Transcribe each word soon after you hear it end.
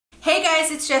Hey guys,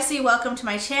 it's Jessie. Welcome to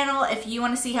my channel. If you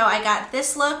want to see how I got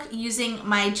this look using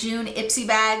my June IPSY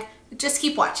bag, just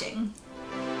keep watching.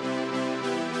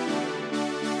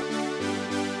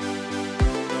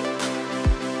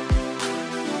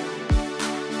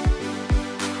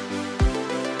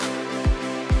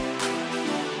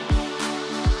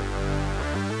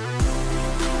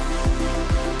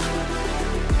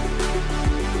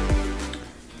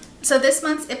 So this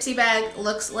month's IPSY bag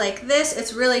looks like this.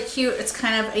 It's really cute. It's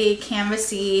kind of a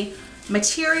canvasy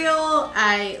material.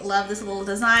 I love this little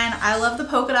design. I love the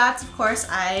polka dots, of course.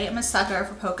 I am a sucker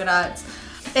for polka dots.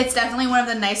 It's definitely one of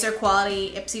the nicer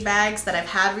quality IPSY bags that I've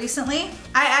had recently.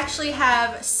 I actually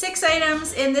have 6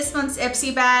 items in this month's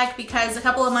IPSY bag because a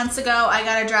couple of months ago I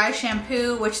got a dry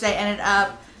shampoo which they ended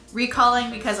up recalling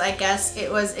because I guess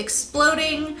it was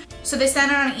exploding. So they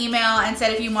sent out an email and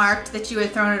said if you marked that you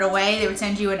had thrown it away, they would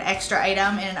send you an extra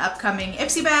item in an upcoming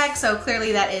IPSY bag. So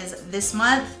clearly that is this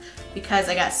month because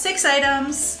I got 6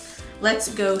 items.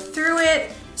 Let's go through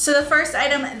it. So the first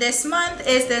item this month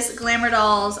is this Glamour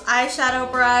Dolls eyeshadow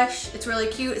brush. It's really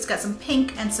cute. It's got some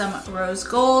pink and some rose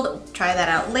gold. We'll try that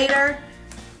out later.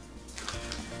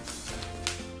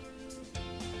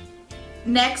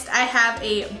 Next, I have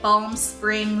a Balm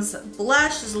Springs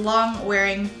blush. This is a long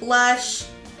wearing blush.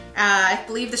 I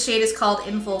believe the shade is called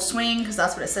In Full Swing because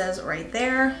that's what it says right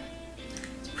there.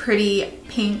 It's pretty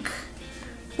pink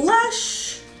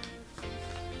blush.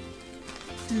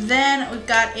 Then we've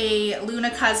got a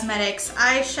Luna Cosmetics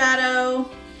eyeshadow.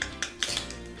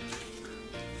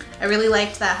 I really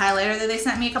liked that highlighter that they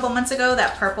sent me a couple months ago,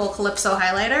 that purple Calypso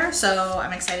highlighter. So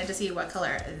I'm excited to see what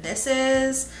color this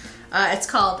is. It's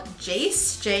called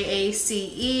Jace,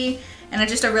 J-A-C-E, and it's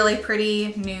just a really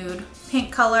pretty nude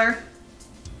pink color,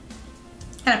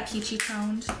 kind of peachy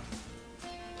toned.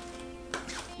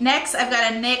 Next, I've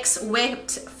got a NYX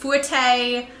Whipped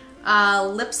Fouette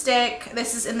lipstick.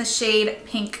 This is in the shade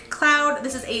Pink Cloud.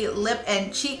 This is a lip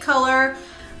and cheek color.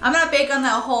 I'm not big on the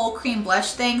whole cream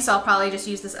blush thing, so I'll probably just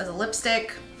use this as a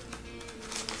lipstick.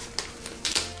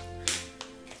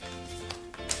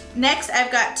 Next,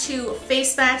 I've got 2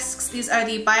 face masks. These are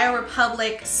the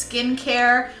BioRepublic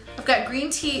Skincare. I've got Green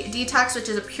Tea Detox, which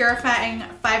is a purifying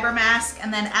fiber mask,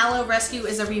 and then Aloe Rescue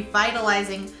is a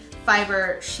revitalizing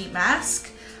fiber sheet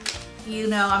mask. You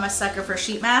know I'm a sucker for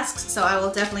sheet masks, so I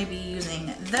will definitely be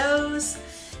using those.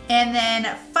 And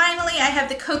then finally, I have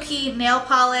the Kokie nail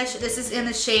polish. This is in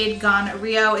the shade Gone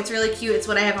Rio. It's really cute. It's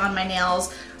what I have on my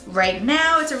nails right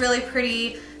now. It's a really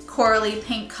pretty corally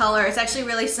pink color. It's actually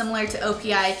really similar to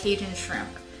OPI Cajun Shrimp,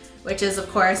 which is of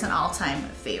course an all-time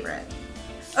favorite.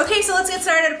 Okay, so let's get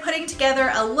started putting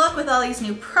together a look with all these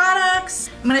new products.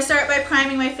 I'm gonna start by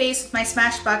priming my face with my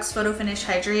Smashbox Photo Finish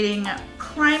Hydrating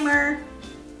Primer.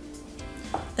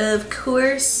 Of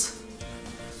course.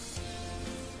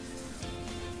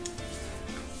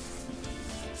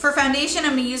 For foundation,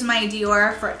 I'm gonna use my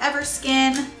Dior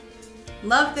ForeverSkin.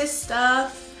 Love this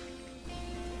stuff.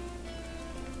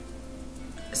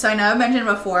 So I know I've mentioned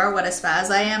before what a SPAZ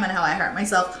I am and how I hurt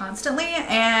myself constantly,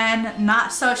 and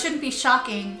so it shouldn't be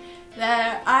shocking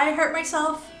that I hurt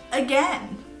myself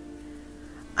again.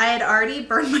 I had already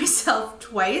burned myself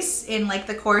twice in like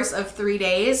the course of 3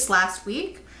 days last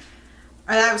week.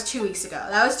 Or that was 2 weeks ago.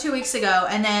 That was 2 weeks ago.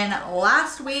 And then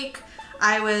last week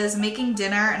I was making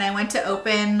dinner and I went to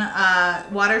open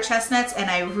water chestnuts and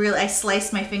I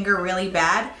sliced my finger really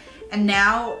bad. And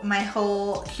now my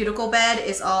whole cuticle bed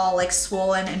is all like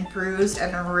swollen and bruised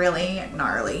and really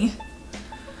gnarly.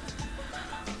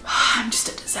 I'm just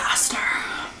a disaster.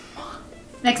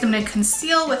 Next, I'm gonna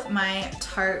conceal with my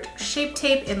Tarte Shape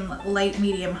Tape in Light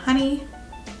Medium Honey.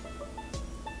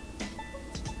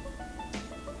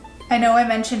 I know I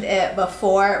mentioned it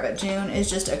before, but June is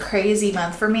just a crazy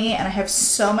month for me and I have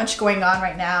so much going on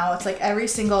right now. It's like every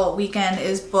single weekend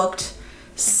is booked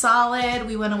solid.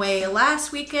 We went away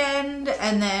last weekend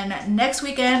and then next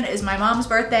weekend is my mom's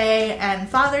birthday and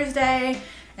Father's Day,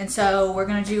 and so we're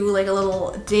gonna do like a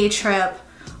little day trip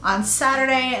on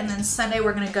Saturday, and then Sunday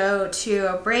we're gonna go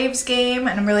to a Braves game,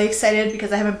 and I'm really excited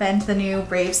because I haven't been to the new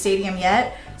Braves stadium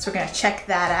yet, so we're gonna check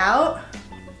that out.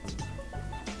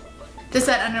 To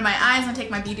set under my eyes, I'm gonna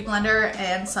take my beauty blender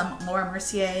and some Laura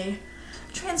Mercier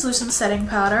translucent setting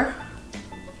powder.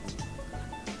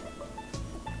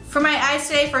 For my eyes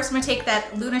today, first I'm gonna take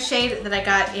that Luna shade that I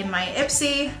got in my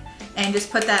IPSY and just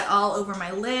put that all over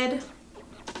my lid.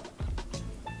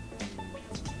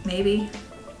 Maybe.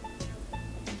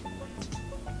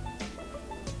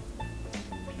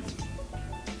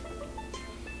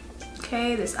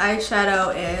 Okay, this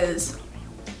eyeshadow is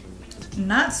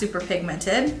not super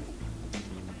pigmented.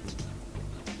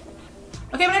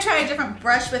 Okay, I'm gonna try a different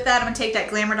brush with that. I'm gonna take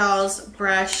that Glamour Dolls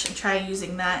brush and try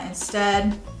using that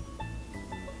instead.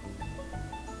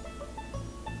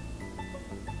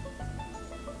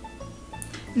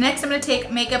 Next, I'm gonna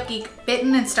take Makeup Geek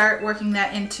Bitten and start working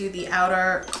that into the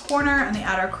outer corner and the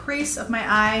outer crease of my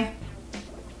eye.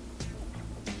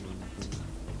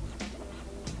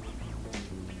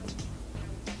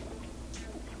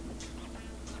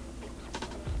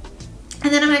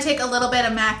 And then I'm gonna take a little bit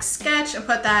of MAC Sketch and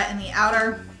put that in the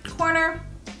outer corner.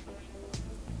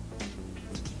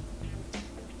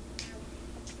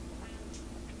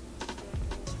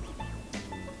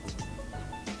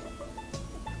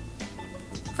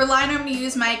 For liner, I'm gonna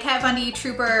use my Kat Von D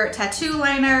Trooper Tattoo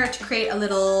Liner to create a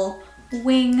little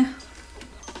wing.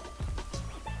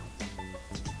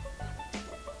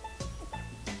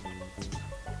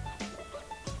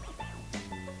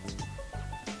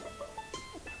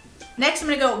 Next, I'm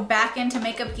gonna go back into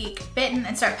Makeup Geek Bitten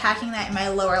and start packing that in my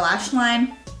lower lash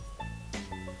line.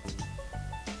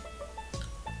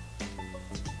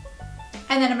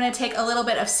 And then I'm gonna take a little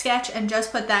bit of Sketch and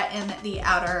just put that in the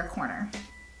outer corner.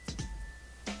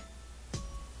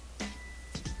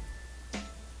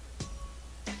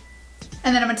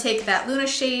 And then I'm gonna take that Luna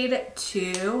shade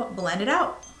to blend it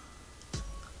out.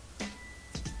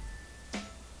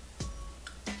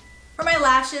 For my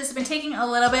lashes, I've been taking a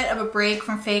little bit of a break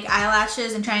from fake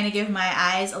eyelashes and trying to give my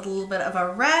eyes a little bit of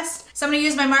a rest. So I'm gonna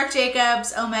use my Marc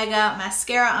Jacobs Omega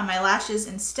mascara on my lashes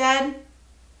instead.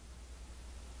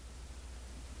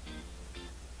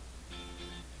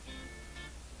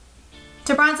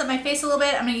 To bronze up my face a little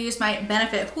bit, I'm gonna use my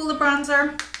Benefit Hoola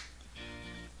bronzer.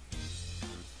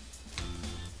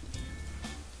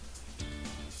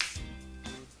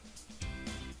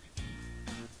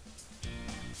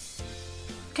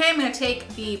 Okay, I'm gonna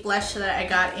take the blush that I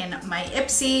got in my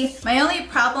IPSY. My only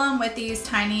problem with these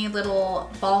tiny little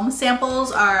balm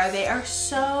samples are they are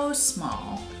so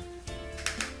small.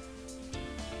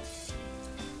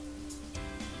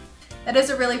 That is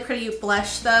a really pretty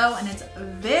blush though, and it's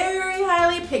very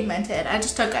highly pigmented. I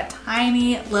just took a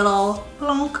tiny little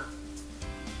plonk,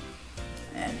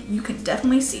 and you can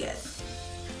definitely see it.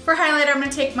 For highlighter, I'm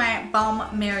gonna take my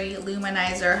Balm Mary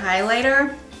Lou-Manizer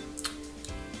highlighter.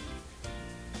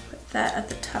 That at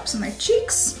the tops of my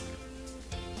cheeks.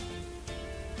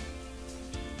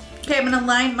 Okay, I'm gonna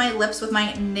line my lips with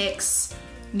my NYX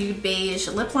Nude Beige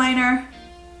lip liner.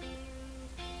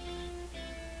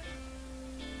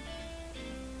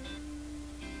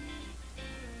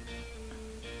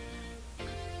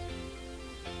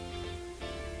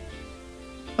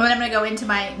 And then I'm gonna go into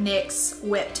my NYX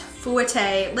Whipped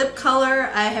Fouette lip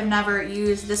color. I have never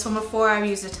used this one before. I've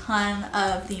used a ton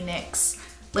of the NYX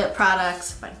lip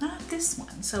products, but not this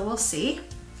one. So we'll see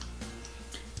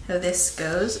how this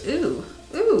goes. Ooh,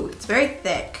 ooh, it's very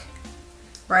thick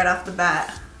right off the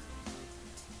bat.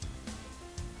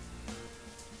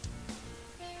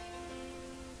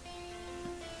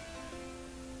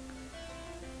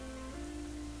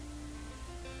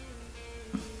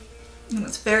 And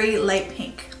it's very light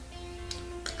pink.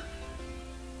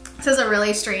 This has a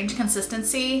really strange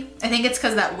consistency. I think it's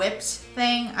because that whipped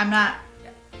thing.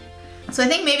 So I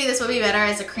think maybe this would be better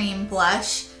as a cream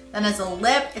blush than as a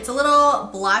lip. It's a little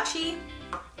blotchy,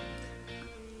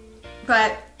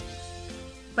 but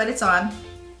it's on.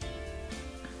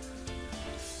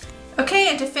 Okay,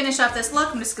 and to finish off this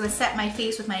look, I'm just gonna set my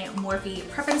face with my Morphe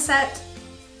Prep and Set.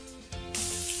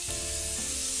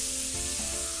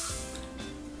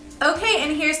 Okay,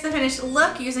 and here's the finished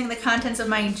look using the contents of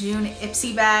my June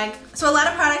IPSY bag. So a lot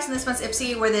of products in this month's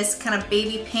IPSY were this kind of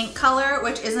baby pink color,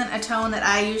 which isn't a tone that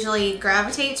I usually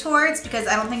gravitate towards because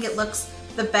I don't think it looks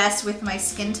the best with my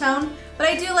skin tone. But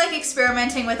I do like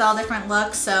experimenting with all different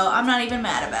looks, so I'm not even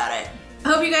mad about it. I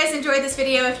hope you guys enjoyed this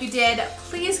video. If you did,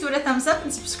 please give it a thumbs up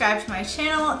and subscribe to my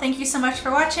channel. Thank you so much for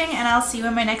watching, and I'll see you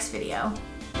in my next video.